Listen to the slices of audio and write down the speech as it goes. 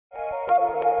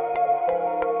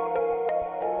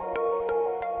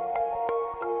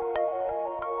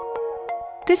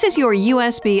This is your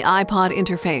USB iPod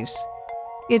interface.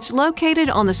 It's located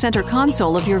on the center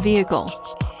console of your vehicle.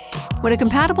 When a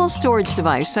compatible storage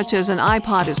device such as an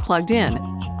iPod is plugged in,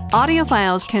 audio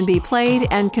files can be played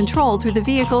and controlled through the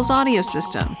vehicle's audio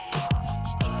system.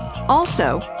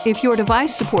 Also, if your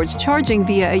device supports charging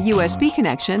via a USB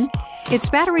connection, its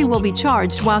battery will be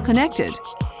charged while connected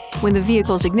when the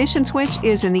vehicle's ignition switch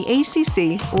is in the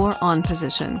ACC or on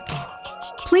position.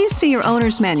 Please see your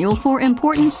owner's manual for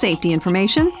important safety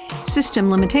information, system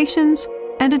limitations,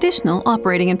 and additional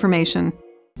operating information.